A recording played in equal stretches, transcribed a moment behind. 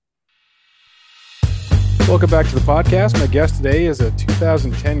Welcome back to the podcast. My guest today is a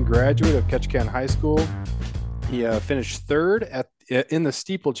 2010 graduate of Ketchikan High School. He finished third in the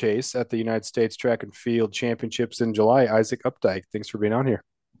steeplechase at the United States Track and Field Championships in July. Isaac Updike, thanks for being on here.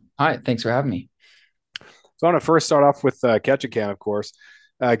 Hi, thanks for having me. So I want to first start off with Ketchikan, of course.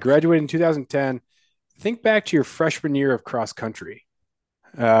 Graduated in 2010. Think back to your freshman year of cross country.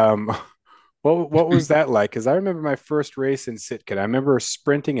 Um, what was that like? Because I remember my first race in Sitka. I remember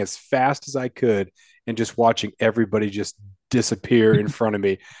sprinting as fast as I could and just watching everybody just disappear in front of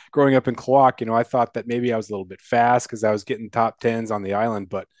me. Growing up in Clark, I thought that maybe I was a little bit fast because I was getting top tens on the island,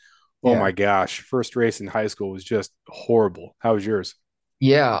 but oh my Yeah. gosh, first race in high school was just horrible. How was yours?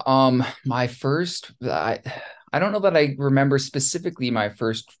 Yeah. My first, I don't know that I remember specifically my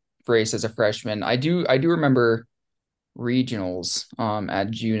first race as a freshman. I do remember regionals,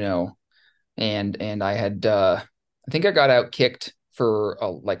 at Juneau, and I think I got out kicked for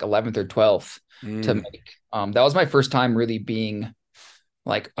like 11th or 12th to Mm, make, that was my first time really being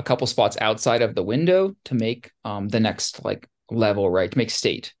like a couple spots outside of the window to make, the next like level, right? To make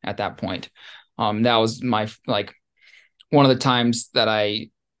state at that point. That was my like one of the times that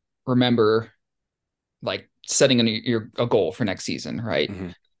I remember like setting a goal for next season, right?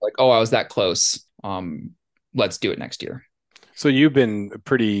 mhm. Like, oh, I was that close. Let's do it next year. So you've been a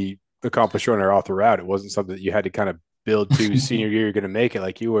pretty accomplished runner all throughout. It wasn't something that you had to kind of build to senior year. You're going to make it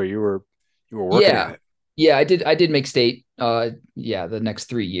like you were working at Yeah. it. Yeah, I did make state yeah, the next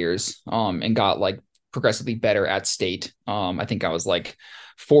 3 years, and got like progressively better at state. I think I was like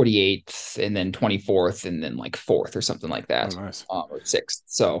 48th and then 24th and then like fourth or something like Oh, that. nice. Or sixth.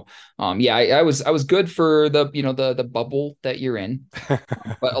 So yeah, I was good for the bubble that you're in.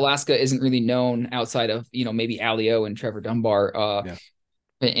 But Alaska isn't really known outside of, maybe Alio and Trevor Dunbar, Yeah.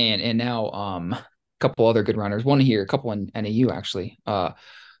 and now a couple other good runners. One here, a couple in NAU actually.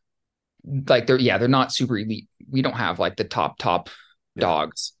 Like they're not super elite. We don't have like the top Yeah.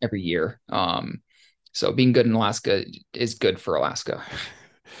 dogs every year. So being good in Alaska is good for Alaska.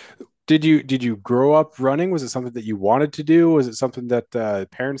 Did you grow up running? Was it something that you wanted to do? Was it something that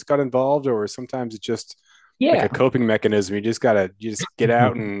parents got involved, or sometimes it's just like a Yeah. coping mechanism? You just get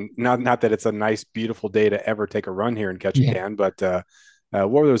out and not that it's a nice, beautiful day to ever take a run here in Yeah. Ketchikan, but what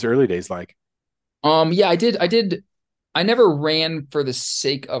were those early days like? Yeah, I never ran for the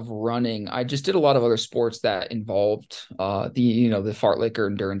sake of running. I just did a lot of other sports that involved the fartlek or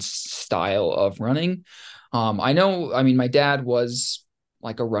endurance style of running. I mean, my dad was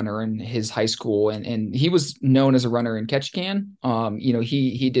like a runner in his high school, and he was known as a runner in Ketchikan.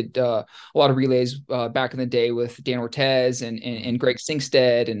 He did a lot of relays back in the day with Dan Ortez and Greg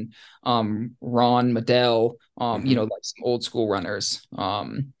Sinkstead and Ron Medell, Hmm. like some old school runners.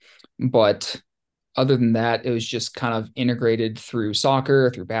 But other than that, it was just kind of integrated through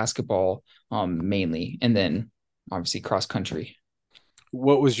soccer, through basketball, mainly, and then obviously cross country.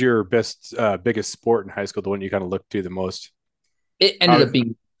 What was your biggest sport in high school? The one you kind of looked to the most? It ended Uh, up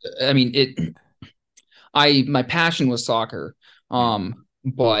being, I mean, my passion was soccer,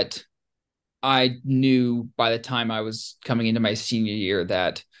 but I knew by the time I was coming into my senior year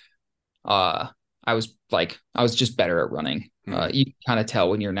that uh, I was just better at running. mhm. You kind of tell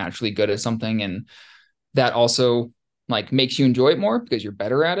when you're naturally good at something, and that also like makes you enjoy it more because you're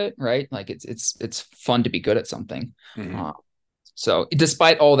better at it, right? Like it's fun to be good at something. Hmm. Uh, so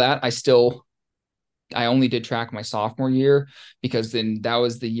despite all that, I only did track my sophomore year because then that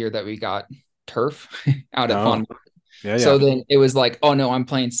was the year that we got turf out at Oh, Pond. yeah, yeah. So then it was like, oh no, I'm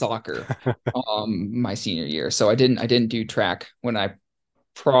playing soccer my senior year. So I didn't do track when I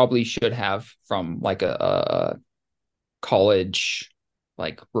probably should have from like a college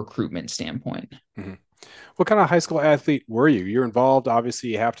like recruitment standpoint. Mhm. What kind of high school athlete were you? You're involved. Obviously,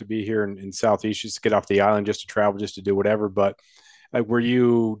 you have to be here in Southeast just to get off the island, just to travel, just to do whatever. But like, were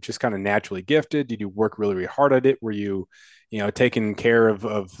you just kind of naturally gifted? Did you work really, really hard at it? Were you, taking care of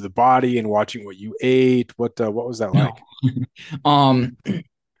the body and watching what you ate? What was that No. like? Um,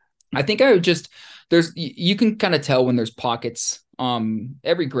 I think I would just you can kind of tell when there's pockets.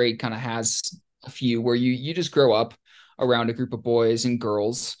 Every grade kind of has a few where you just grow up around a group of boys and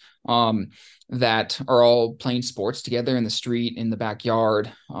girls that are all playing sports together in the street, in the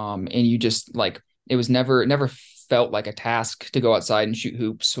backyard. And you just like it was never it never felt like a task to go outside and shoot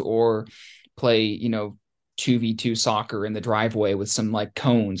hoops or play, 2v2 soccer in the driveway with some like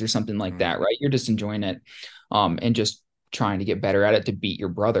cones or something like Mm, that, right? You're just enjoying it. And just trying to get better at it to beat your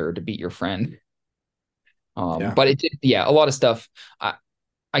brother, to beat your friend. yeah. But it did, yeah, a lot of stuff.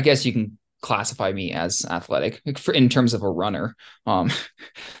 I guess you can classify me as athletic in terms of a runner. Um,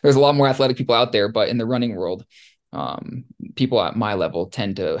 there's a lot more athletic people out there, but in the running world, people at my level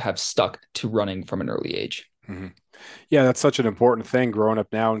tend to have stuck to running from an early age. Mm-hmm. Yeah, that's such an important thing growing up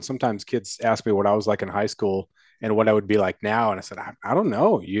now. And sometimes kids ask me what I was like in high school and what I would be like now. And I said, I don't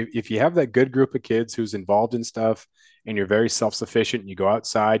know. If you have that good group of kids who's involved in stuff and you're very self-sufficient, you go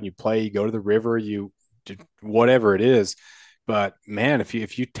outside and you play, you go to the river, you do whatever it is. But man, if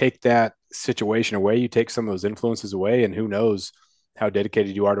you take that situation away, you take some of those influences away, and who knows how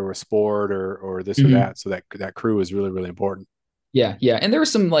dedicated you are to a sport or this or Mhm. that. So that crew is really, really important. Yeah, yeah. And there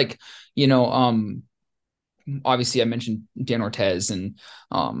was some like, you know, obviously I mentioned Dan Ortez and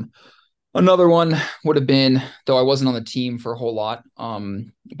another one would have been, though I wasn't on the team for a whole lot,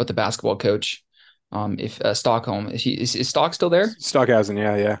 but the basketball coach, if Stockholm, is Stock still there? Stockhausen,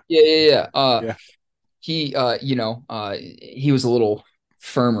 yeah, yeah, Yeah, yeah, yeah. yeah. He, he was a little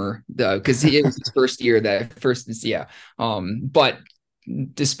firmer though, because it was his first year, that first, yeah. But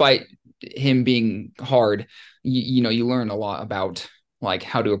despite him being hard, you learn a lot about like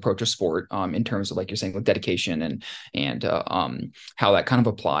how to approach a sport, in terms of like you're saying with dedication and how that kind of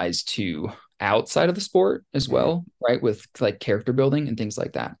applies to outside of the sport as Mhm. well, right? With like character building and things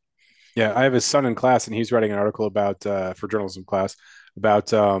like that. Yeah, I have his son in class, and he's writing an article about for journalism class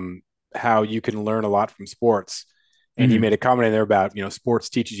about how you can learn a lot from sports. And he Mhm. made a comment in there about sports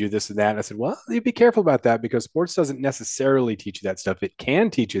teaches you this and that. And I said, well, you be careful about that because sports doesn't necessarily teach you that stuff. It can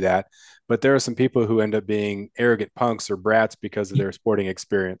teach you that, but there are some people who end up being arrogant punks or brats because of their sporting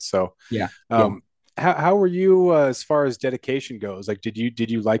experience. So Yeah. Yeah. um, how were you as far as dedication goes? Like, did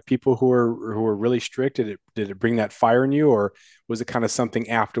you like people who were really strict? Did it bring that fire in you, or was it kind of something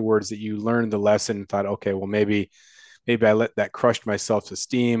afterwards that you learned the lesson and thought, okay, well maybe I let that crushed my self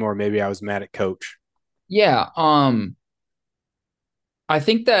esteem, or maybe I was mad at coach. Yeah. I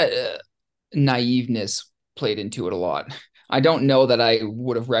think that naiveness played into it a lot. I don't know that I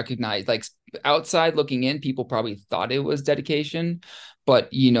would have recognized, like outside looking in, people probably thought it was dedication. But,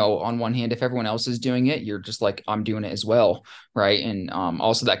 on one hand, if everyone else is doing it, you're just like, I'm doing it as well. Right. And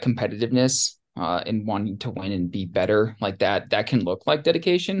also that competitiveness, and wanting to win and be better, like that can look like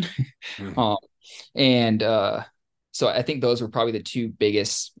dedication. Mhm. um, and so I think those were probably the two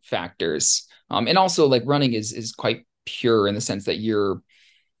biggest factors. And also like running is quite pure in the sense that you're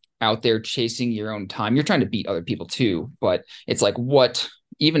out there chasing your own time. You're trying to beat other people too, but it's like what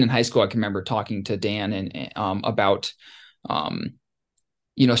even in high school, I can remember talking to Dan and about um,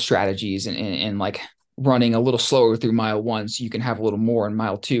 strategies and like running a little slower through mile one so you can have a little more in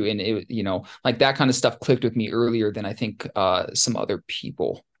mile two. And it, like that kind of stuff clicked with me earlier than I think some other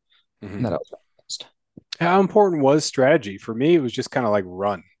people Mhm. that I was against. How important was strategy? For me, it was just kind of like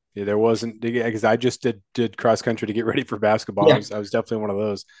run. Yeah, there wasn't because I just did cross country to get ready for basketball. I Yeah. was I was definitely one of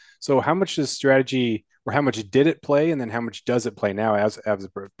those. So how much does strategy or how much did it play, and then how much does it play now as a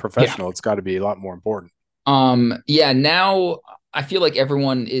Yeah. professional? It's got to be a lot more important. Yeah, now I feel like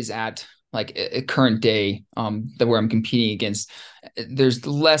everyone is at like a current day, that where I'm competing against, there's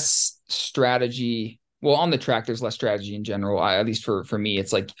less strategy. Well, on the track, there's less strategy in general. At least for me,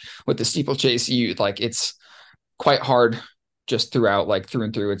 it's like with the steeplechase, you like it's quite hard just throughout, like through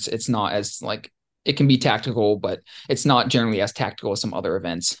and through. It's not as like it can be tactical, but it's not generally as tactical as some other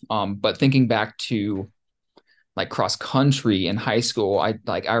events. But thinking back to like cross country in high school, I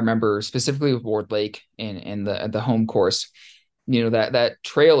remember specifically with Ward Lake and the home course, that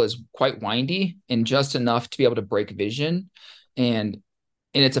trail is quite windy and just enough to be able to break vision. And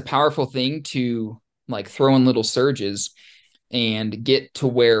and it's a powerful thing to like throw in little surges and get to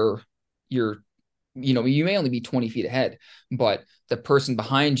where you're, you may only be 20 feet ahead, but the person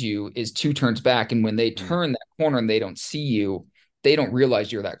behind you is two turns back. And when they Mm-hmm. turn that corner and they don't see you, they don't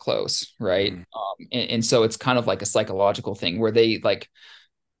realize you're that close. Right. Mm-hmm. And so it's kind of like a psychological thing where they like,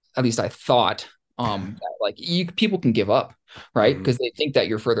 at least I thought, that, like people can give up, right? Mm-hmm. Because they think that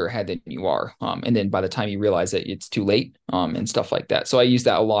you're further ahead than you are. And then by the time you realize that it's too late, and stuff like that. So I use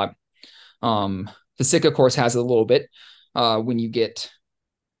that a lot. The Sika course has it a little bit, when you get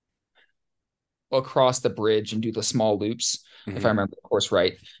across the bridge and do the small loops, if I Mm-hmm. remember the course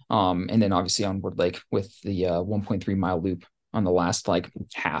right. And then obviously on Wood Lake with the 1.3 mile loop on the last like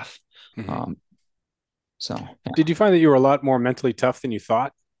half. Mm-hmm. Um, so Did you find that you were a lot more mentally tough than you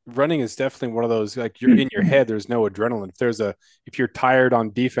thought? Running is definitely one of those like you're in your yeah. head. There's no adrenaline. If you're tired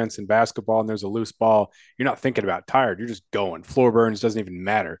on defense in basketball and there's a loose ball, you're not thinking about tired. You're just going. Floor burns doesn't even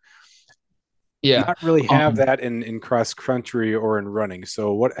matter. Yeah. Not really have Um, that in cross country or in running.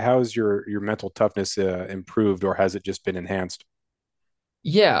 So how's your mental toughness improved, or has it just been enhanced?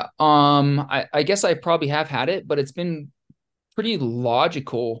 yeah. I guess I probably have had it, but it's been pretty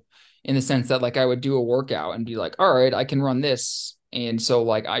logical in the sense that like I would do a workout and be like, all right, I can run this. And so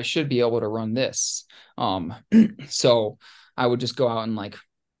like I should be able to run this. So I would just go out and like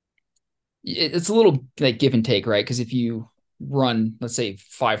it's a little like give and take, right? Because if you run, let's say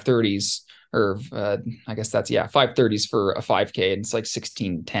 5:30s or I guess that's 5:30s for a 5K and it's like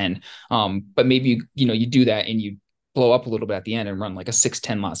 16:10. But maybe you do that and you blow up a little bit at the end and run like a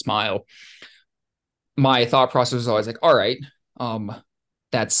 6:10 last mile. My thought process was always like, all right, um,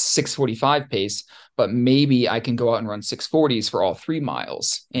 that's 6:45 pace, but maybe I can go out and run 6:40s for all 3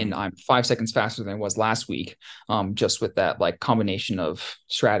 miles. And I'm 5 seconds faster than I was last week. Just with that like combination of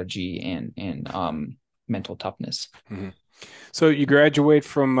strategy and mental toughness. Mm-hmm. So you graduate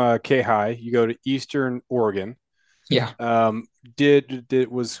from K High, you go to Eastern Oregon. Yeah, Did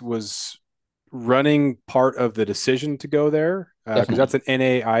was running part of the decision to go there? Because definitely. that's an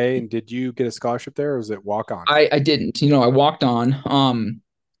NAIA, and did you get a scholarship there, or was it walk on? I didn't, I walked on.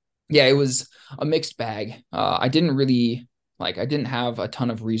 Yeah, it was a mixed bag. I didn't have a ton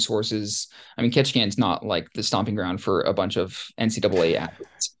of resources. I mean, Ketchikan's not like the stomping ground for a bunch of NCAA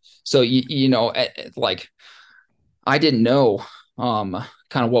athletes. So like I didn't know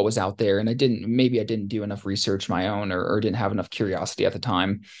kind of what was out there, and maybe I didn't do enough research my own, or didn't have enough curiosity at the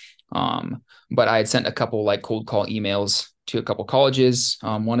time. But I had sent a couple like cold call emails to a couple colleges.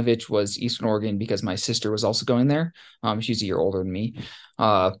 One of which was Eastern Oregon because my sister was also going there. She's a year older than me.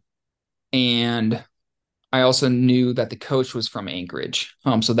 And I also knew that the coach was from Anchorage.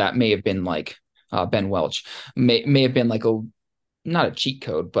 So that may have been like Ben Welch. May have been like a not a cheat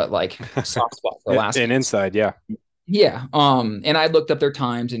code, but like soft spot for Alaska. And inside, yeah. Yeah. And I looked up their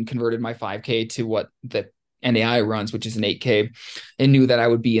times and converted my 5K to what the NAI runs, which is an 8K, and knew that I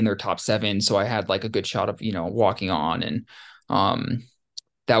would be in their top 7. So I had like a good shot of, walking on. And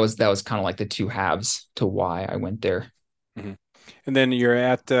that was kind of like the two halves to why I went there. Mm-hmm. And then you're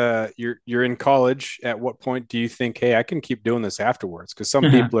at you're in college. At what point do you think, hey, I can keep doing this afterwards? Because some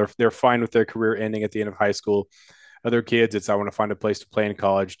people they're fine with their career ending at the end of high school. Other kids, it's I want to find a place to play in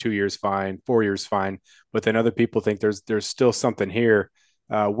college. 2 years fine, 4 years fine. But then other people think there's still something here.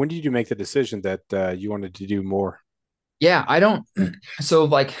 When did you make the decision that you wanted to do more? Yeah, I don't. So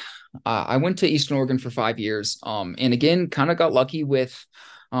like, I went to Eastern Oregon for 5 years. And again, kind of got lucky with,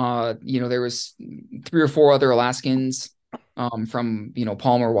 there was 3 or 4 other Alaskans, from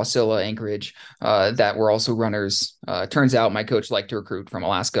Palmer, Wasilla, Anchorage, that were also runners. Turns out my coach liked to recruit from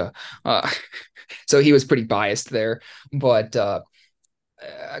Alaska, so he was pretty biased there. But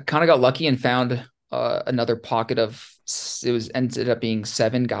kind of got lucky and found another pocket of it was ended up being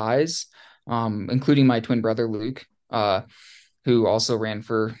 7 guys, including my twin brother Luke, who also ran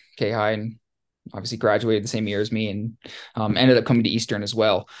for K High and obviously graduated the same year as me, and ended up coming to Eastern as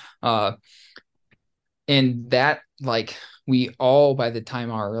well. And that like we all by the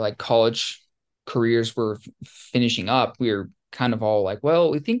time our like college careers were finishing up, we were kind of all like,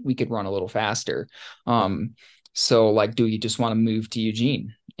 well, we think we could run a little faster. So like, do you just want to move to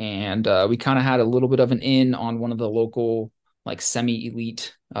Eugene? And we kind of had a little bit of an in on one of the local like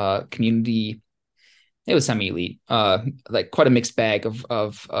semi-elite community. It was semi-elite, like quite a mixed bag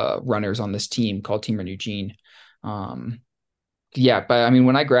of runners on this team called Team Run Eugene. Yeah, but I mean,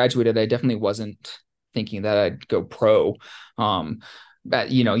 when I graduated, I definitely wasn't thinking that I'd go pro. But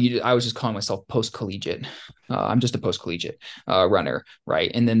I was just calling myself post collegiate. I'm just a post collegiate runner,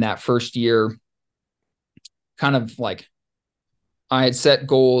 right? And then that first year, kind of like I had set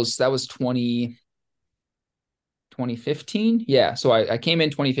goals. That was 2015. Yeah. So I came in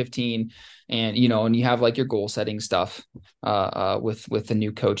 2015, and and you have like your goal setting stuff with the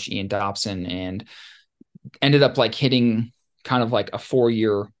new coach Ian Dobson, and ended up like hitting kind of like a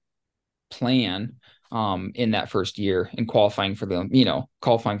 4-year plan in that first year, and qualifying for the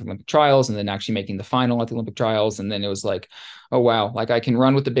Olympic trials, and then actually making the final at the Olympic trials. And then it was like, oh wow, like I can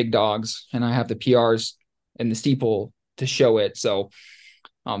run with the big dogs, and I have the PRs and the steeple to show it. So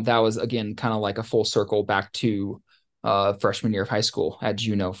that was again kind of like a full circle back to freshman year of high school at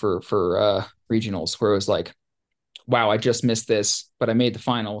Juneau for regionals, where it was like, wow, I just missed this, but I made the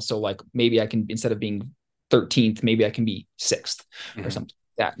final. So like maybe I can, instead of being 13th, maybe I can be 6th or something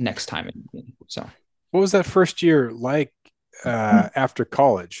that next time. So What was that first year like after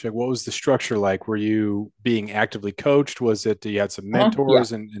college? Like, what was the structure like? Were you being actively coached? Was it you had some yeah.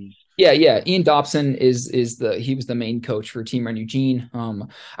 mentors and Yeah. Ian Dobson he was the main coach for Team Run Eugene.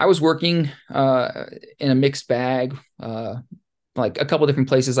 I was working in a mixed bag, like a couple different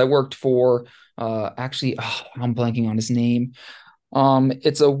places. I worked for actually, I'm blanking on his name.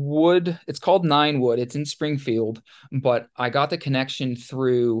 It's called Nine Wood. It's in Springfield, but I got the connection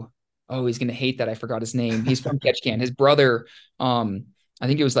through, oh, he's gonna hate that I forgot his name. He's from Ketchikan. His brother I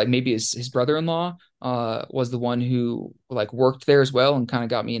think it was like maybe his brother-in-law was the one who like worked there as well and kind of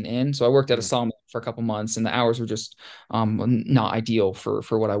got me an in. So I worked at a Mhm. sawmill for a couple months, and the hours were just not ideal for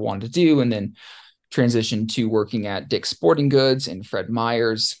what I wanted to do. And then transitioned to working at Dick's Sporting Goods and Fred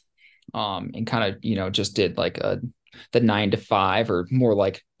Meyer's, and kind of just did like the 9 to 5 or more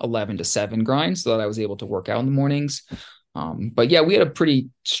like 11 to 7 grind, so that I was able to work out in the mornings. But yeah, we had a pretty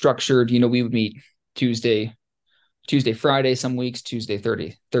structured. We would meet Tuesday, Friday, some weeks, Tuesday,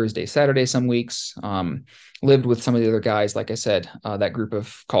 Thursday, Saturday, some weeks. Lived with some of the other guys. Like I said, that group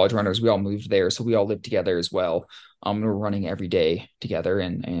of college runners, we all moved there. So we all lived together as well. We were running every day together,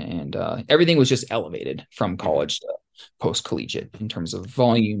 and everything was just elevated from Mhm. college to post collegiate in terms of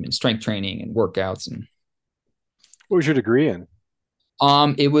volume and strength training and workouts. And What was your degree in?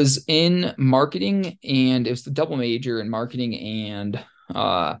 it was in marketing, and it was the double major in marketing and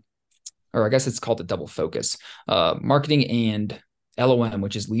uh or I guess it's called the double focus, marketing and LOM,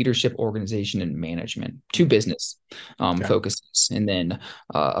 which is leadership, organization, and management, two Mhm. business Okay. focuses, and then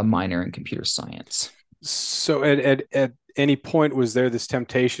a minor in computer science. So at any point was there this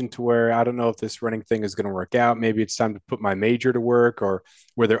temptation to where I don't know if this running thing is going to work out? Maybe it's time to put my major to work, or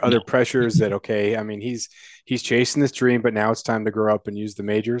were there No. other pressures that okay, I mean he's chasing this dream, but now it's time to grow up and use the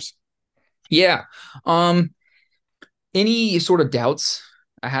majors? Yeah. Um, any sort of doubts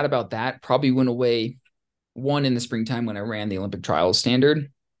I had about that probably went away, one, in the springtime when I ran the Olympic trials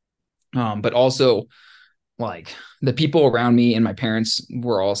standard. But also like the people around me and my parents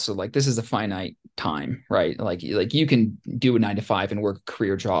were also like, this is a finite time, right? Like you can do a 9 to 5 and work a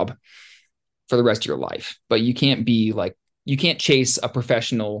career job for the rest of your life, but you can't chase a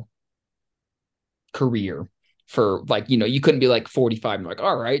professional career for like, you couldn't be like 45 and like,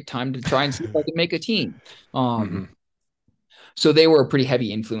 all right, time to try and see if I can make a team. Hmm. So they were a pretty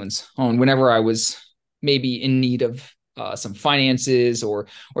heavy influence on whenever I was maybe in need of some finances, or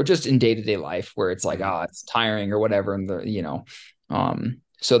just in day-to-day life where it's like, Hmm. it's tiring or whatever. And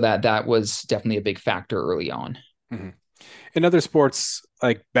so that was definitely a big factor early on. Hmm. In other sports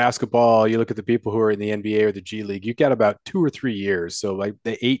like basketball, you look at the people who are in the NBA or the G League, you got about 2 or 3 years. So like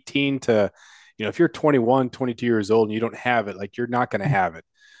the 18 to, if you're 21, 22 years old and you don't have it, like you're not going to have it.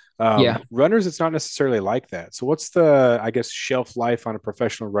 Yeah. Runners, it's not necessarily like that. So what's the, I guess, shelf life on a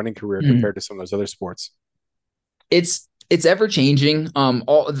professional running career Mhm. compared to some of those other sports? It's ever changing.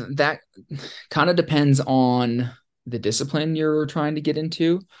 All that kind of depends on the discipline you're trying to get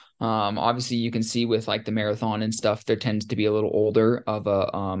into. Obviously you can see with like the marathon and stuff, there tends to be a little older of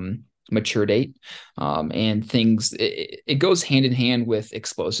a mature date. And things, it goes hand in hand with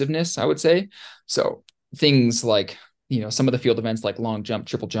explosiveness, I would say. So things like, some of the field events like long jump,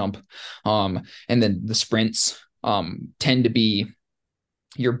 triple jump, and then the sprints tend to be,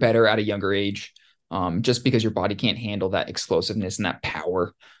 you're better at a younger age, just because your body can't handle that explosiveness and that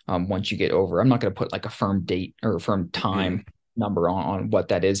power once you get over. I'm not going to put like a firm date or a firm Mm-hmm. time number on what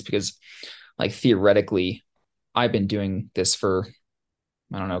that is, because like theoretically, I've been doing this for,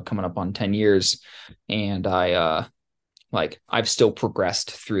 I don't know, coming up on 10 years, and I've still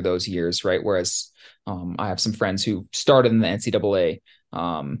progressed through those years, right? Whereas I have some friends who started in the NCAA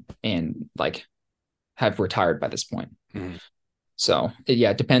and like have retired by this point. Mm-hmm. So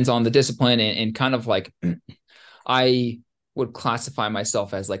yeah, it depends on the discipline, and kind of like I would classify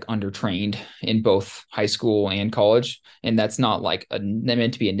myself as like undertrained in both high school and college. And that's not like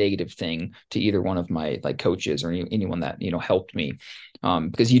meant to be a negative thing to either one of my like coaches or anyone that, helped me.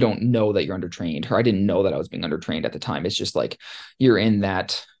 Because you don't know that you're undertrained, or I didn't know that I was being undertrained at the time. It's just like you're in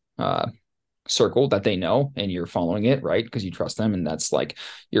that circle that they know and you're following it, right? Because you trust them. And that's like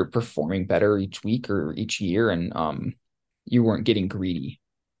you're performing better each week or each year. And you weren't getting greedy.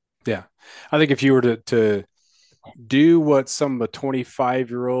 Yeah. I think if you were to do what some a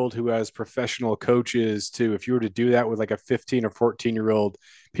 25-year-old who has professional coaches to, if you were to do that with like a 15 or 14-year-old,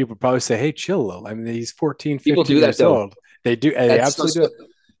 people would probably say, hey, chill a little. I mean, he's 14, People 15 do that years though. old. They That's absolutely do it.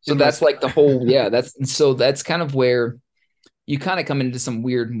 so In my, that's like the whole, yeah, that's kind of where you kind of come into some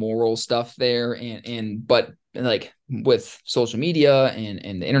weird moral stuff there. But like with social media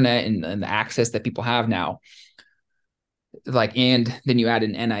and the internet and the access that people have now, like, and then you add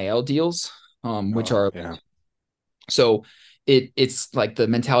in NIL deals, which oh, are, yeah. so it's like the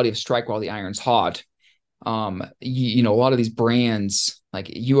mentality of strike while the iron's hot. A lot of these brands, like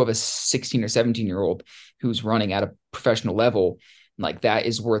you have a 16 or 17-year-old who's running at a professional level, like that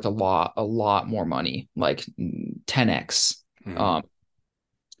is worth a lot more money, like 10x. Mm-hmm. um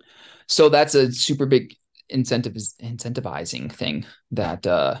so that's a super big incentivizing thing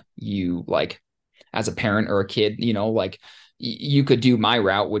that you like as a parent or a kid, like you could do my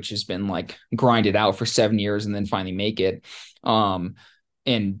route, which has been like grind it out for 7 years and then finally make it.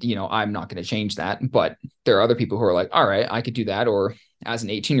 And, I'm not going to change that. But there are other people who are like, all right, I could do that. Or as an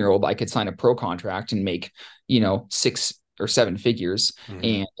 18-year-old, I could sign a pro contract and make, 6 or 7 figures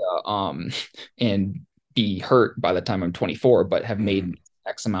Hmm. and be hurt by the time I'm 24, but have Hmm. made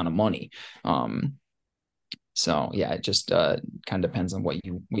X amount of money. So yeah, it just kind of depends on what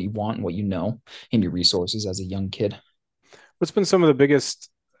you want and what and your resources as a young kid. What's been some of the biggest,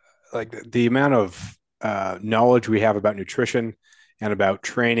 like the amount of knowledge we have about nutrition and about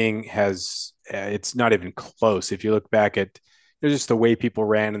training has, it's not even close. If you look back at just the way people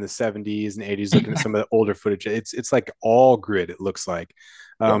ran in the 70s and 80s, looking at some of the older footage, it's like all grid, it looks like.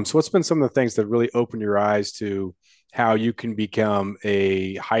 Yeah. So what's been some of the things that really opened your eyes to how you can become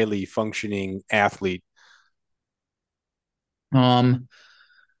a highly functioning athlete? Um,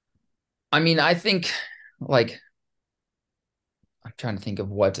 I mean, I think like I'm trying to think of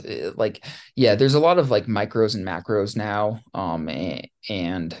what yeah, there's a lot of like micros and macros now,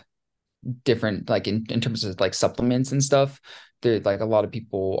 and different like in terms of like supplements and stuff. There like a lot of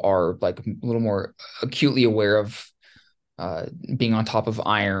people are like a little more acutely aware of uh, being on top of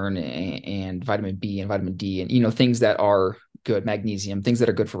iron and vitamin B and vitamin D and things that are good, magnesium, things that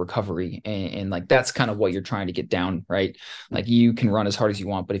are good for recovery, and like that's kind of what you're trying to get down, right? Like you can run as hard as you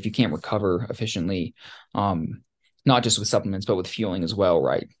want, but if you can't recover efficiently, not just with supplements but with fueling as well,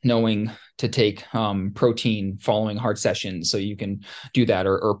 right? Knowing to take protein following hard sessions so you can do that,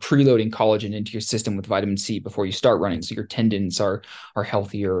 or preloading collagen into your system with vitamin C before you start running so your tendons are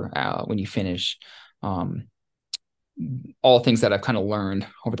healthier when you finish. um, all things that I've kind of learned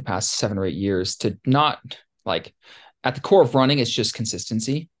over the past 7 or 8 years to not like at the core of running, it's just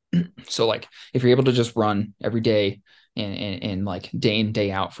consistency. So like if you're able to just run every day and like day in,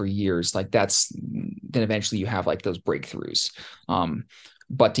 day out for years, like then eventually you have like those breakthroughs.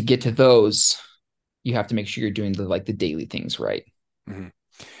 But to get to those, you have to make sure you're doing the daily things right. Mm-hmm.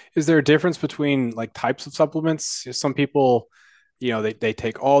 Is there a difference between like types of supplements? Some people, they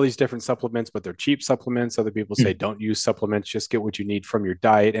take all these different supplements, but they're cheap supplements. Other people say don't use supplements, just get what you need from your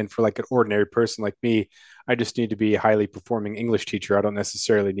diet. And for like an ordinary person like me, I just need to be a highly performing English teacher. I don't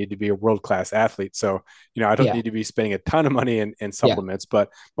necessarily need to be a world-class athlete. So, I don't Yeah. need to be spending a ton of money in Yeah. supplements, but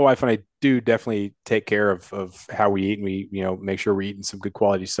my wife and I do definitely take care of how we eat, and we, make sure we're eating some good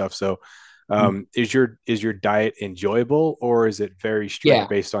quality stuff. So is your diet enjoyable, or is it very strict Yeah.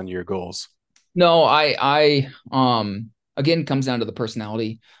 based on your goals? No, again, comes down to the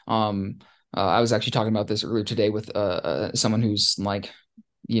personality. I was actually talking about this earlier today with someone who's like,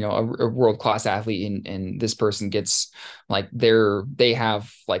 a world class athlete, and this person gets like they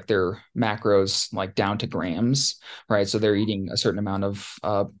have like their macros like down to grams, right? So they're eating a certain amount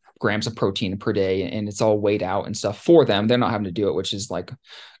of grams of protein per day, and it's all weighed out and stuff for them. They're not having to do it, which is like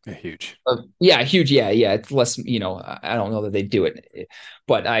Yeah, huge. yeah, huge. Yeah, yeah. It's less, I don't know that they do it,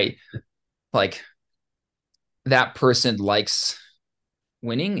 but I like that person likes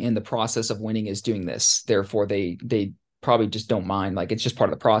winning, and the process of winning is doing this. Therefore, they probably just don't mind. Like it's just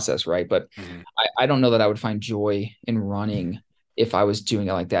part of the process, right? But Mm-hmm. I don't know that I would find joy in running if I was doing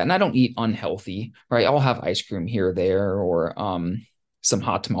it like that. And I don't eat unhealthy, right? I'll have ice cream here or there, or some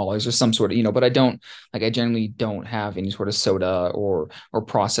hot tamales or some sort of, but I don't like I generally don't have any sort of soda or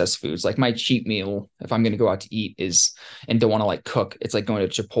processed foods. Like my cheat meal, if I'm gonna go out to eat, is and don't want to like cook, it's like going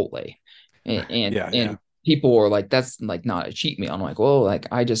to Chipotle. Yeah, yeah. And people are like, that's like not a cheat meal. I'm like, well, like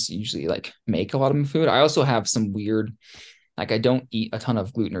I just usually like make a lot of my food. I also have some weird, like I don't eat a ton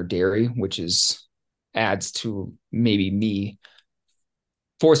of gluten or dairy, which is adds to maybe me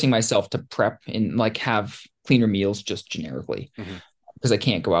forcing myself to prep and like have cleaner meals just generically, Mm-hmm. because I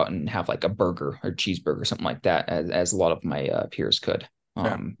can't go out and have like a burger or cheeseburger or something like that as a lot of my peers could.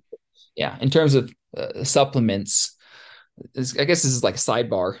 Yeah. Yeah, in terms of supplements, I guess this is like a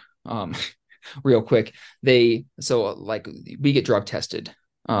sidebar. Um, real quick, like we get drug tested.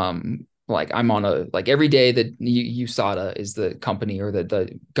 Like I'm on a like every day that USADA is the company or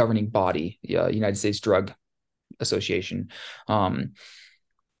the governing body, United States Drug Association. Um,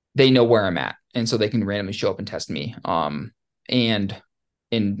 they know where I'm at, and so they can randomly show up and test me. And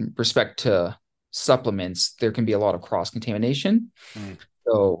in respect to supplements, there can be a lot of cross contamination. Mm-hmm.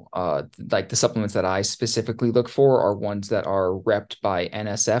 So, like the supplements that I specifically look for are ones that are repped by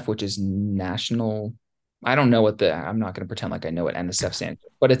NSF, which is National. I don't know I'm not going to pretend like I know what NSF stands for,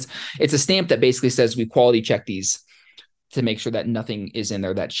 but it's a stamp that basically says we quality check these to make sure that nothing is in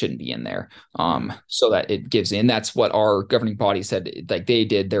there that shouldn't be in there. Mm-hmm. So that it gives in. That's what our governing body said. Like they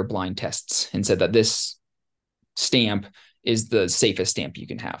did their blind tests and said that this stamp is the safest stamp you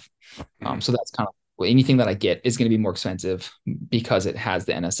can have. Mm-hmm. So that's kind of anything that I get is going to be more expensive because it has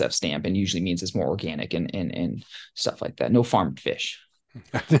the NSF stamp, and usually means it's more organic and stuff like that. No farmed fish.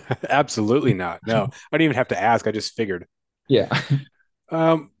 Absolutely not. No, I don't even have to ask. I just figured. Yeah.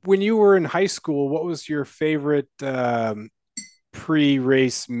 When you were in high school, what was your favorite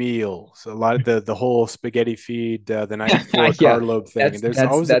pre-race meal? So a lot of the whole spaghetti feed the night before Yeah. carload thing, and That's there's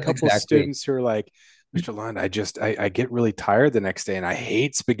that's always a that's couple exactly. students who are like, "Mr. Lund, I get really tired the next day, and I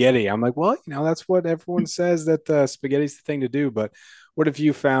hate spaghetti." I'm like, "Well, that's what everyone says that spaghetti's the thing to do." But what have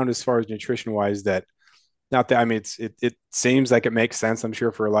you found as far as nutrition wise that not that I mean it seems like it makes sense. I'm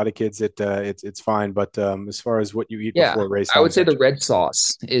sure for a lot of kids it's fine, but as far as what you eat Yeah, before a race, I not would as say the much. red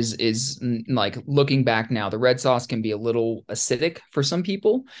sauce like looking back now, the red sauce can be a little acidic for some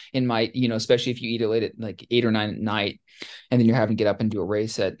people and might, especially if you eat it late at like 8 or 9 at night, and then you're having to get up and do a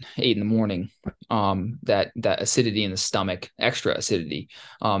race at 8 in the morning. That acidity in the stomach, extra acidity,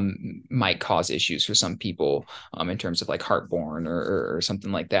 might cause issues for some people, in terms of like heartburn or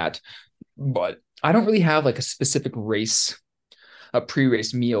something like that. But I don't really have like a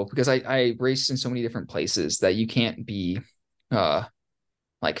pre-race meal because I race in so many different places that you can't be uh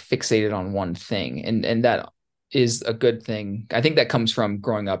like fixated on one thing, and that is a good thing. I think that comes from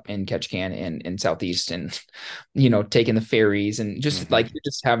growing up in Ketchikan and in Southeast, and taking the ferries and just Hmm. like you're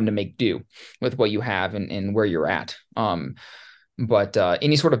just having to make do with what you have and where you're at. But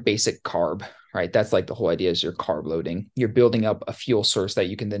any sort of basic carb, right? That's like the whole idea is you're carb loading. You're building up a fuel source that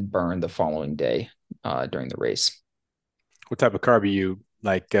you can then burn the following day during the race. What type of carb are you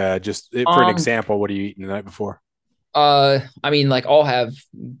like? Just for an Um, example, what are you eating the night before? I mean, like I'll have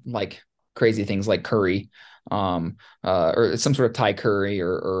like crazy things like curry, or some sort of Thai curry,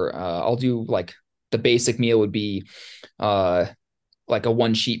 or I'll do like the basic meal would be uh like a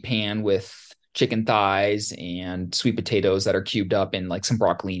one sheet pan with chicken thighs and sweet potatoes that are cubed up and like some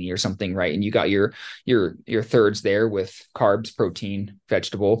broccolini or something, right? And you got your thirds there with carbs, protein,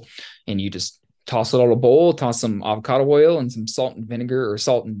 vegetable, and you just toss it all in a bowl, toss some avocado oil and some salt and vinegar or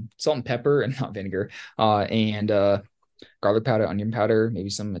salt and pepper and not vinegar, and garlic powder, onion powder, maybe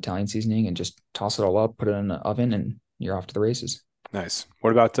some Italian seasoning, and just toss it all up, put it in the oven, and you're off to the races. Nice.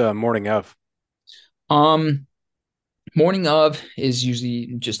 What about morning of? Um, Morning of is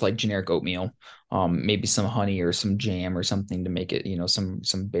usually just like generic oatmeal, maybe some honey or some jam or something to make it,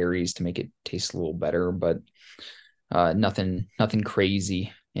 some berries to make it taste a little better, but nothing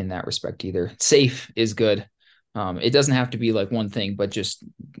crazy in that respect either. Safe is good. It doesn't have to be like one thing, but just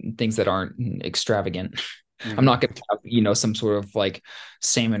things that aren't extravagant. I'm not Hmm. going to have, some sort of like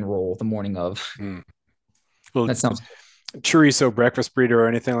salmon roll the morning of. Mm. Well, That sounds. chorizo breakfast burrito or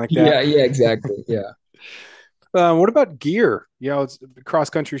anything like that. Yeah, yeah, exactly. Yeah. What about gear? It's cross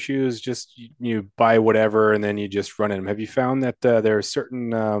country shoes. Just you buy whatever and then you just run in them. Have you found that there are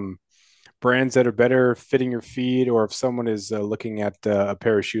certain brands that are better fitting your feet, or if someone is looking at a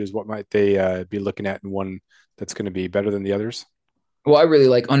pair of shoes, what might they be looking at in one that's going to be better than the others? Well, I really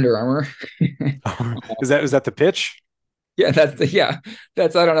like Under Armour. Is that the pitch? Yeah,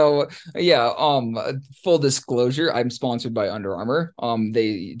 that's I don't know. Yeah, full disclosure, I'm sponsored by Under Armour.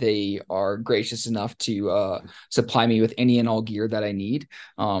 They are gracious enough to supply me with any and all gear that I need.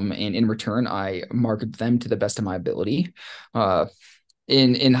 And in return, I market them to the best of my ability. Uh,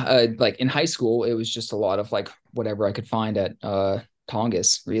 in high school, it was just a lot of like whatever I could find at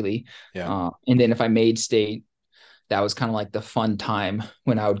Tongass, really. Yeah. And then if I made state, that was kind of like the fun time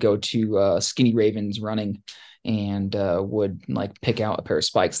when I would go to Skinny Ravens running and would like pick out a pair of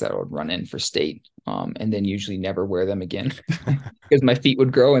spikes that I would run in for state, and then usually never wear them again because my feet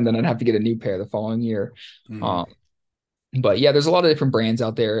would grow and then I'd have to get a new pair the following year. Hmm. Um, but yeah, there's a lot of different brands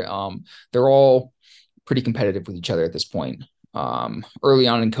out there. They're all pretty competitive with each other at this point. Early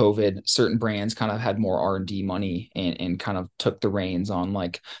on in COVID, certain brands kind of had more R&D money and kind of took the reins on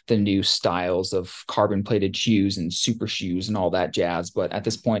like the new styles of carbon plated shoes and super shoes and all that jazz. But at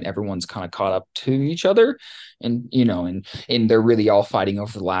this point, everyone's kind of caught up to each other, and and they're really all fighting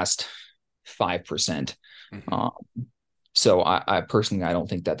over the last 5%. Hmm. Um, so I personally I don't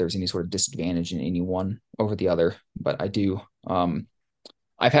think that there's any sort of disadvantage in any one over the other, but I do.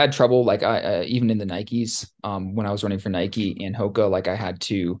 I've had trouble like I even in the Nikes, when I was running for Nike and Hoka, like I had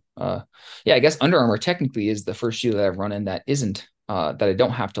to yeah, I guess Under Armour technically is the first shoe that I've run in that isn't that I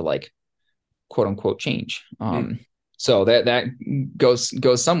don't have to like quote unquote change. So that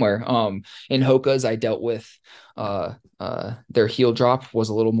goes somewhere. In Hoka's I dealt with their heel drop was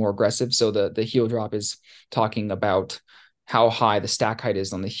a little more aggressive. So the heel drop is talking about how high the stack height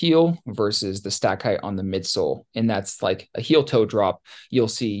is on the heel versus the stack height on the midsole. And that's like a heel toe drop. You'll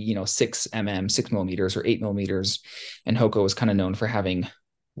see, 6 millimeters or 8 millimeters. And Hoka was kind of known for having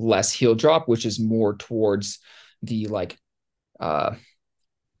less heel drop, which is more towards the like uh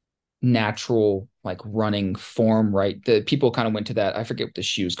natural like running form, right? The people kind of went to that, I forget what the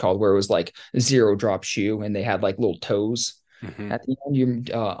shoe's called, where it was like a zero drop shoe and they had like little toes Hmm. at the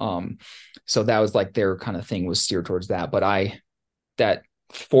end. So that was like their kind of thing was steered towards that. But that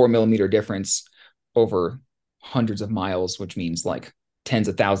 4 millimeter difference over hundreds of miles, which means like tens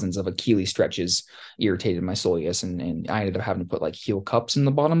of thousands of Achilles stretches, irritated my soleus, and I ended up having to put like heel cups in the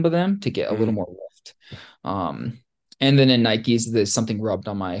bottom of them to get a little Mm. more lift. Um, and then in Nikes, there's something rubbed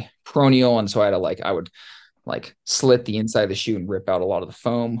on my peroneal, and so I would like slit the inside of the shoe and rip out a lot of the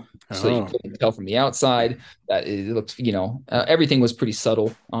foam so that you Oh, couldn't tell from the outside that it looked, everything was pretty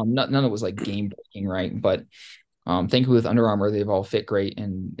subtle. None of it was like game breaking, right? But thankfully with Under Armour, they've all fit great,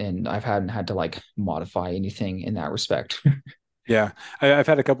 and I've hadn't had to like modify anything in that respect. yeah. I've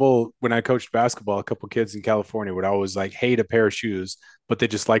had a couple when I coached basketball. A couple kids in California would always like hate a pair of shoes, but they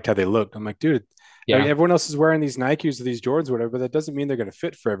just liked how they looked. I'm like, dude, I mean, Yeah. everyone else is wearing these Nikes or these Jordans, or whatever. But that doesn't mean they're going to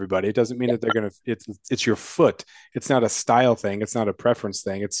fit for everybody. It doesn't mean that they're going to. It's your foot. It's not a style thing. It's not a preference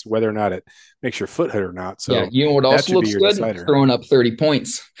thing. It's whether or not it makes your foot hit or not. Yeah. So You know what that also should be looks your good? decider. Throwing up 30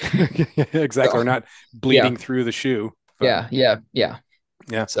 points. Exactly, So or not yeah. bleeding through the shoe. But Yeah. Yeah. Yeah.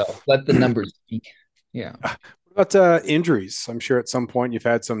 yeah. So let the numbers speak. Yeah. What about injuries? I'm sure at some point you've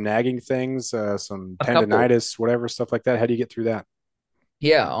had some nagging things, some A couple. tendonitis, whatever stuff like that. How do you get through that?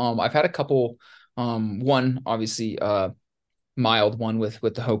 Yeah. I've had a couple. One obviously mild one with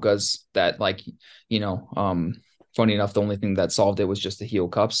the Hokas that like, you know, funny enough, the only thing that solved it was just the heel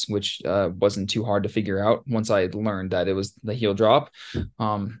cups, which wasn't too hard to figure out once I learned that it was the heel drop.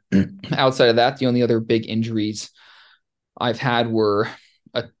 Um, outside of that, the only other big injuries I've had were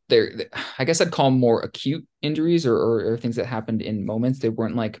there. I guess I'd call them more acute injuries or things that happened in moments. They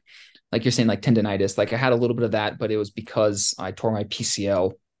weren't like you're saying like tendonitis. Like I had a little bit of that, but it was because I tore my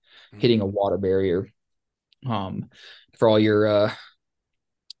PCL Mm. hitting a water barrier. Um, for all your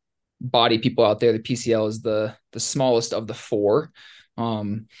body people out there, the PCL is the smallest of the four.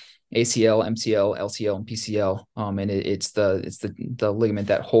 ACL, MCL, LCL, and PCL. And it's the ligament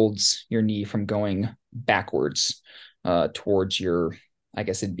that holds your knee from going backwards towards your, I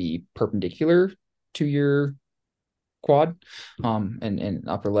guess it'd be perpendicular to your quad, and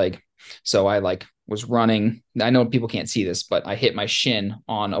upper leg. So I like was running. I know people can't see this, but I hit my shin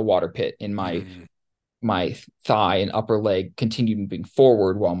on a water pit in Mm. my thigh and upper leg continued moving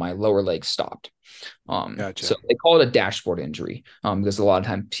forward while my lower leg stopped. So Gotcha. they call it a dashboard injury, because a lot of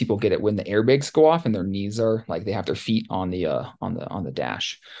times people get it when the airbags go off and their knees are like they have their feet on the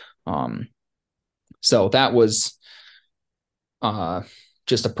dash. Um, so that was uh,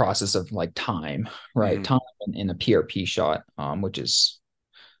 just a process of like time, right? Mm. Time in a PRP shot, which is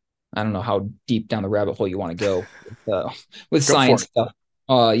I don't know how deep down the rabbit hole you want to go with Go for science it. stuff.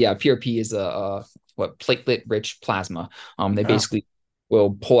 Yeah, PRP is a what platelet rich plasma. They Oh, basically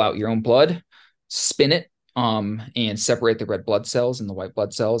will pull out your own blood, spin it, and separate the red blood cells and the white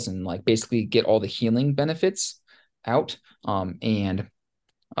blood cells, and like basically get all the healing benefits out. And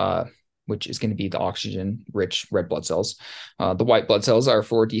uh, which is going to be the oxygen rich red blood cells. The white blood cells are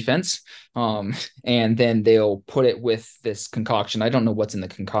for defense. And then they'll put it with this concoction. I don't know what's in the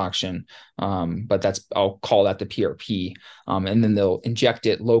concoction, but I'll call that the PRP. And then they'll inject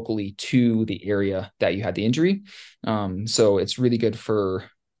it locally to the area that you had the injury. So it's really good for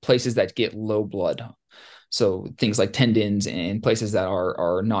places that get low blood. So things like tendons and places that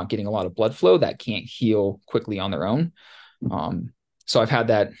are not getting a lot of blood flow that can't heal quickly on their own. Um, so I've had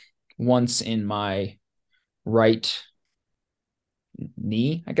that once in my right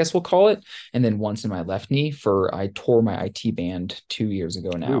knee, I guess we'll call it, and then once in my left knee for I tore my IT band 2 years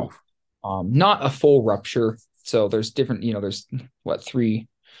ago ooh. now. Not a full rupture. So there's different, there's what, three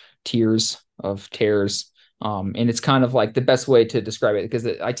tiers of tears. And it's kind of like the best way to describe it because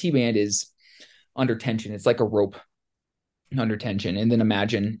the IT band is under tension. It's like a rope under tension. And then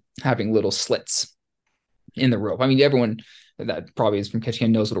imagine having little slits in the rope. I mean, everyone that probably is from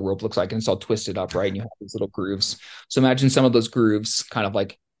Ketchikan knows what a rope looks like, and it's all twisted up, right? And you have these little grooves. So imagine some of those grooves kind of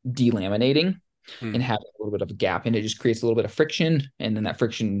like delaminating Mm. and having a little bit of a gap, and it just creates a little bit of friction, and then that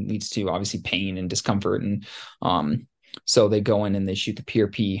friction leads to obviously pain and discomfort. And so they go in and they shoot the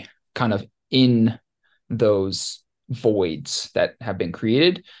PRP kind of in those voids that have been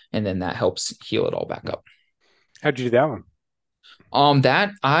created, and then that helps heal it all back up. How'd you do that one?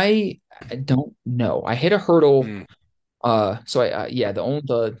 That I don't know. I hit a hurdle. Mm. So yeah,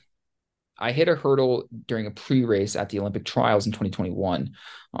 the I hit a hurdle during a pre-race at the Olympic trials in 2021,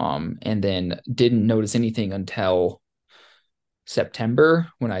 and then didn't notice anything until September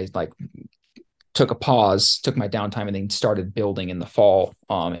when I like took a pause, took my downtime, and then started building in the fall.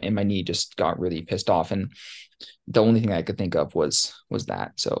 And my knee just got really pissed off, and The only thing I could think of was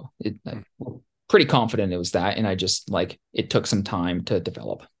that. So pretty confident it was that, and I just like it took some time to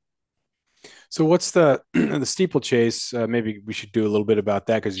develop. So what's the the steeplechase? Maybe we should do a little bit about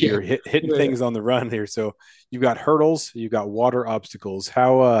that because Yeah. you're hitting Yeah. things on the run here. So you've got hurdles, you've got water obstacles.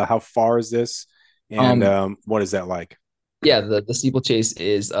 How far is this, and Um, what is that like? yeah, the steeplechase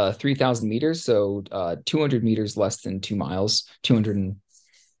is 3,000 meters, so 200 meters less than 2 miles,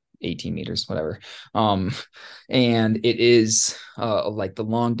 218 meters, whatever. Um, and it is like the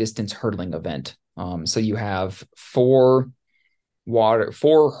long distance hurdling event. So you have four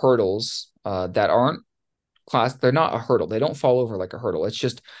hurdles that aren't class. They're not a hurdle. They don't fall over like a hurdle. It's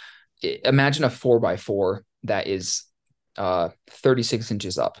just imagine a 4x4 that is 36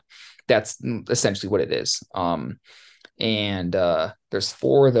 inches up. That's essentially what it is. And there's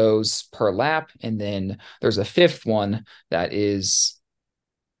four of those per lap, and then there's a fifth one that is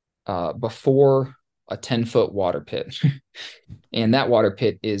before a 10-foot water pit. And that water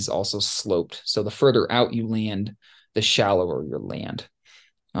pit is also sloped. So the further out you land, the shallower your land.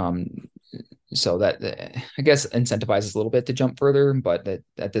 Um, so that I guess incentivizes a little bit to jump further, but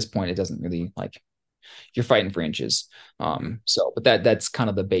at this point, it doesn't really like you're fighting for inches. So, but that's kind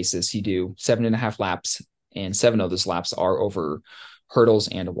of the basis. You do 7.5 laps, and 7 of those laps are over hurdles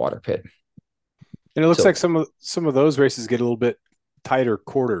and a water pit. And it looks So, like some of those races get a little bit tighter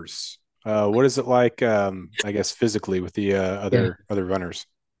quarters. What is it like? I guess physically with the yeah, other runners.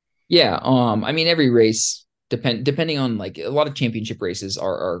 yeah. I mean, every race depending on like a lot of championship races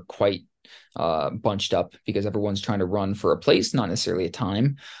are quite bunched up because everyone's trying to run for a place, not necessarily a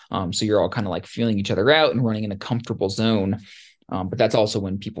time. So you're all kind of like feeling each other out and running in a comfortable zone. But that's also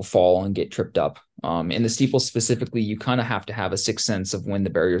when people fall and get tripped up. In the steeple specifically, you kind of have to have a sixth sense of when the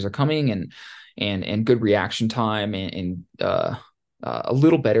barriers are coming and good reaction time and a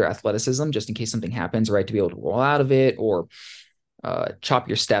little better athleticism just in case something happens, right? To be able to roll out of it or chop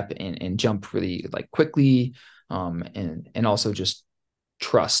your step and jump really like quickly, and also just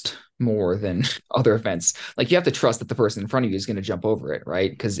trust more than other events. Like you have to trust that the person in front of you is going to jump over it,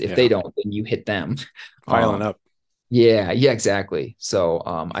 right? Because if they Yeah, don't, then you hit them. piling Um, up. yeah, yeah, exactly. So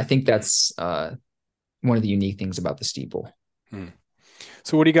I think that's one of the unique things about the steeple. Hmm.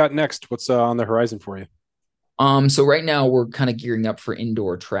 So what do you got next? What's on the horizon for you? So right now we're kind of gearing up for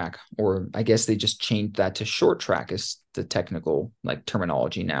indoor track, or I guess they just changed that to short track is the technical like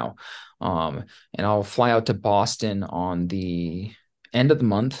terminology now. And I'll fly out to Boston on the end of the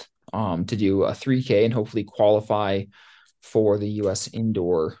month to do a 3K and hopefully qualify for the US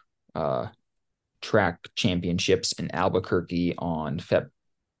indoor uh track championships in Albuquerque on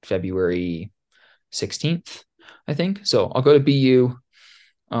February 16th, I think. So I'll go to BU,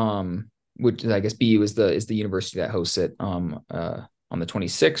 which I guess BU is the university that hosts it on the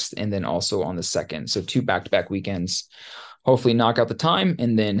 26th and then also on the 2nd. So two back-to-back weekends. Hopefully knock out the time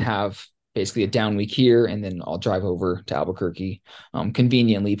and then have basically a down week here, and then I'll drive over to Albuquerque,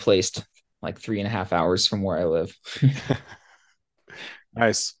 conveniently placed like 3.5 hours from where I live.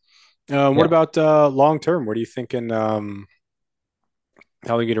 Nice. What Yeah. about long term? What are you thinking? How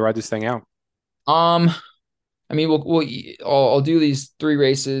are you going to ride this thing out? Um, I mean, I'll do these 3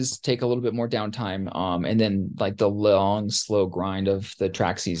 races, take a little bit more downtime, and then like the long, slow grind of the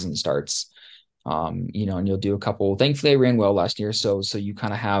track season starts. And you'll do a couple. Thankfully, I ran well last year, so you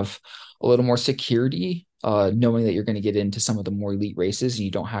kind of have a little more security, knowing that you're going to get into some of the more elite races, and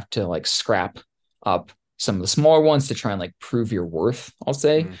you don't have to like scrap up some of the smaller ones to try and like prove your worth, I'll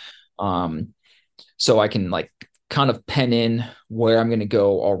say. Mm. Um, so I can like kind of pen in where I'm going to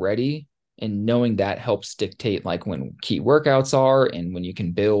go already, and knowing that helps dictate like when key workouts are and when you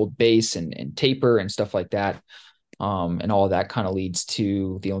can build base and taper and stuff like that. And all of that kind of leads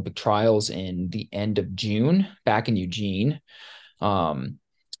to the Olympic trials in the end of June back in Eugene. Um,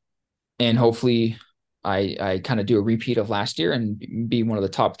 and hopefully I kind of do a repeat of last year and be one of the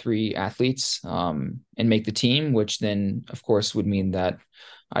top 3 athletes, and make the team, which then of course would mean that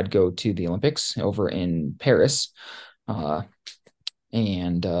I'd go to the Olympics over in Paris, uh,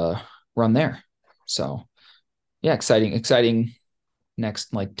 and run there. So yeah, exciting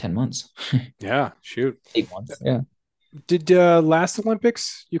next like 10 months, Yeah, shoot. 8 months. Yeah. Did last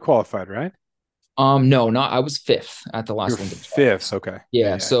Olympics you qualified, right? No, not I was fifth at the You're last Olympic fifth. trials. Okay. Yeah, Yeah,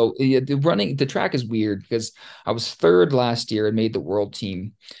 yeah. so yeah, the track is weird because I was third last year and made the world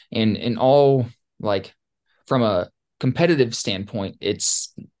team, and in all like from a competitive standpoint,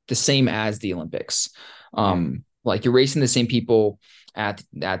 it's the same as the Olympics. Mm. Like you're racing the same people at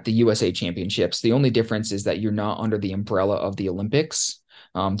the USA Championships. The only difference is that you're not under the umbrella of the Olympics.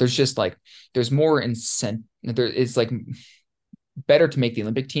 There's just like there's more incentive. It's like better to make the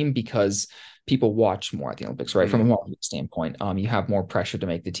Olympic team because people watch more at the Olympics, right? From a Mm, marketing standpoint, you have more pressure to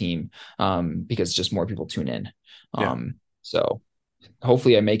make the team, because just more people tune in. yeah. So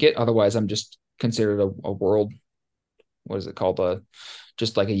hopefully I make it. Otherwise, I'm just considered a world. What is it called?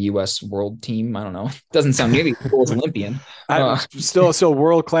 Just like a U.S. world team. I don't know. Doesn't sound nearly as cool as Olympian. I'm Uh, still a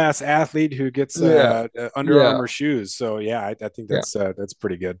world class athlete who gets yeah, Under yeah, Armour shoes. So yeah, I think yeah, that's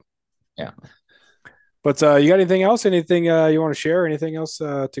pretty good. yeah. But you got anything else? Anything you want to share? Anything else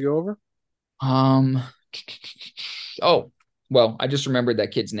to go over? Um. Oh, well, I just remembered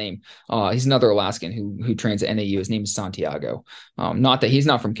that kid's name. He's another Alaskan who trains at NAU. His name is Santiago. Not that he's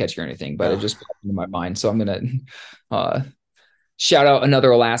not from Ketchikan or anything, but it Oh, just popped into my mind. So I'm gonna uh shout out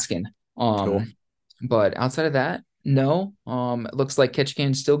another Alaskan. cool. But outside of that, no. It looks like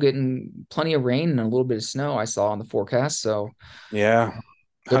Ketchikan's still getting plenty of rain and a little bit of snow I saw on the forecast. So Yeah,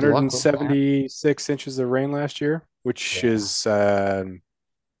 good luck with that. 176 inches of rain last year, which Yeah. is the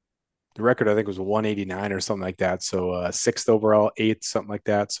record. I think was 189 or something like that. So sixth overall, eighth, something like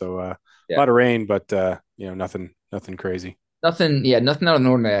that. So a Yeah. lot of rain, but nothing crazy. Nothing, yeah, nothing out of the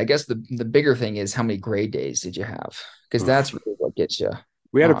ordinary. I guess the bigger thing is how many grade days did you have? Because that's Oof. really what gets you.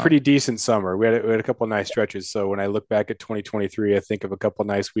 We had a Uh, pretty decent summer. We had a couple of nice stretches. So when I look back at 2023, I think of a couple of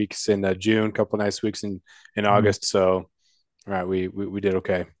nice weeks in June, a couple of nice weeks in mhm. August. So all right, we did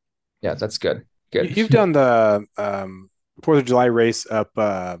okay. Yeah, that's good. Good. You've done the Fourth of July race up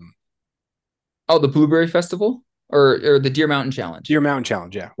Oh, the Blueberry Festival or the Deer Mountain Challenge. Deer Mountain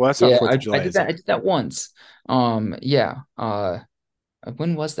Challenge, yeah. Well, that's not Yeah, Fourth of I July, did is that. it? I did that once. Yeah.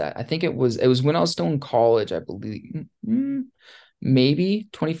 When was that? I think it was when I was still in college, I believe. Maybe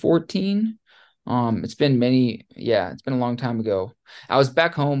 2014. It's been a long time ago. I was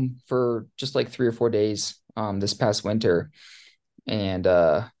back home for just like 3 or 4 days this past winter, and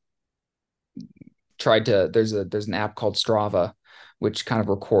tried to there's an app called Strava, which kind of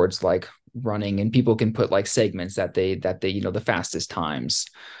records like running, and people can put like segments that they the fastest times.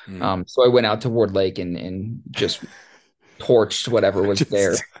 Mm. So I went out to Ward Lake and just torched whatever was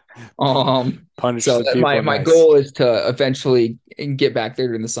there. Just punish So some that my people. my Nice, goal is to eventually get back there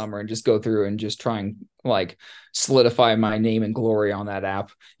during the summer and just go through and just try and like solidify my name and glory on that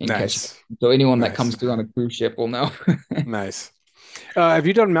app and catch it. nice, So anyone that nice, comes through on a cruise ship will know. nice. Have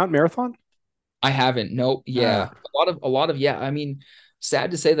you done Mount Marathon? I haven't. Nope. Uh, Yeah. A lot of yeah. I mean,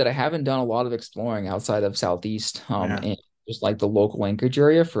 sad to say that I haven't done a lot of exploring outside of Southeast, yeah. and just like the local Anchorage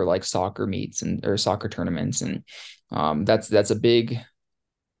area for like soccer meets and or soccer tournaments. And that's a big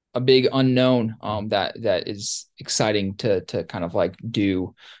unknown that is exciting to kind of like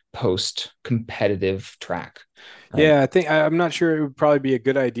do post competitive track. Right. Yeah, I'm not sure it would probably be a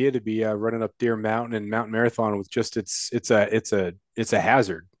good idea to be running up Deer Mountain and Mountain Marathon with just it's a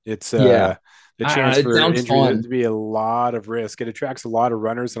hazard. It's Yeah. the chance It for sounds injury. fun. There'd be a lot of risk. It attracts a lot of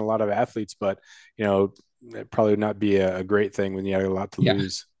runners and a lot of athletes, but you know, it probably would not be a great thing when you have a lot to Yeah.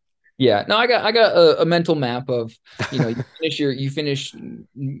 lose. Yeah, no, I got a mental map of, you finish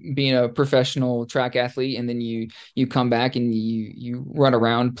being a professional track athlete, and then you come back and you run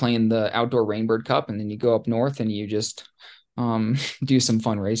around playing the outdoor Rainbird Cup, and then you go up north and you just do some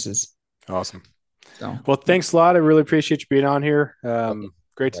fun races. Awesome. So Well, thanks a lot. I really appreciate you being on here. okay,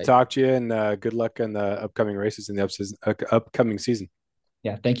 Great to right. talk to you, and good luck in the upcoming races in the upcoming season.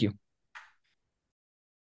 Yeah, thank you.